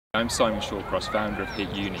I'm Simon Shawcross, founder of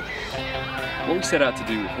HIT Uni. What we set out to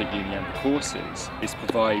do with HIT Uni and the courses is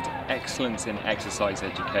provide excellence in exercise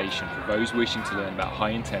education for those wishing to learn about high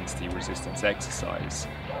intensity resistance exercise.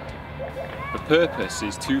 The purpose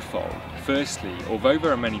is twofold. Firstly, although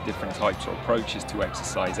there are many different types or approaches to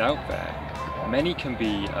exercise out there, many can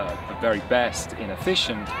be the very best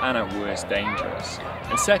inefficient and at worst dangerous.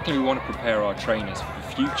 And secondly, we want to prepare our trainers for the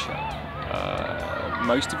future.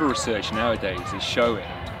 Most of the research nowadays is showing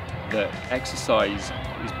that exercise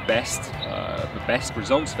is best, the best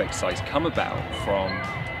results of exercise come about from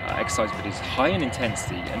exercise that is high in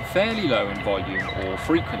intensity and fairly low in volume or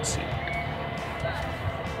frequency.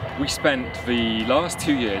 We spent the last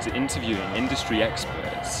 2 years interviewing industry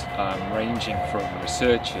experts, ranging from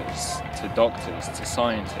researchers to doctors to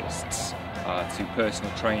scientists to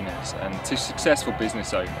personal trainers and to successful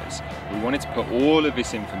business owners. We wanted to put all of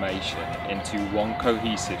this information into one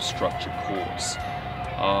cohesive structured course.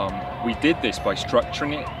 We did this by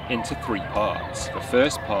structuring it into 3 parts. The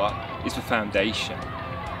first part is the foundation,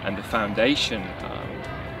 and the foundation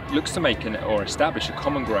looks to make or establish a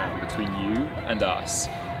common ground between you and us,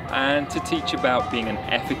 and to teach about being an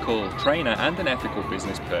ethical trainer and an ethical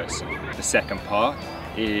business person. The second part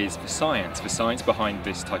is the science behind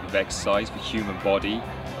this type of exercise, the human body,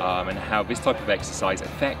 and how this type of exercise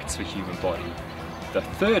affects the human body. The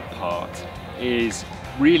third part is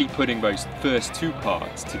really putting those first 2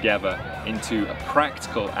 parts together into a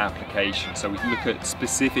practical application. So we look at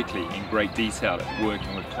specifically in great detail at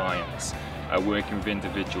working with clients, working with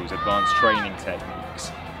individuals, advanced training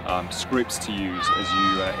techniques, scripts to use as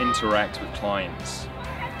you interact with clients.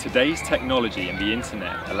 Today's technology and the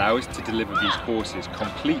internet allow us to deliver these courses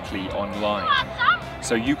completely online,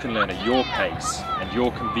 so you can learn at your pace and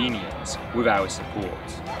your convenience with our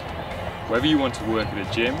support. Whether you want to work at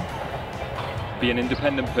a gym, be an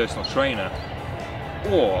independent personal trainer,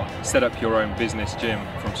 or set up your own business gym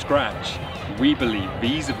from scratch, we believe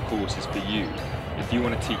these are the courses for you if you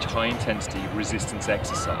want to teach high intensity resistance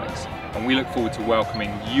exercise, and we look forward to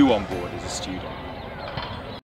welcoming you on board as a student.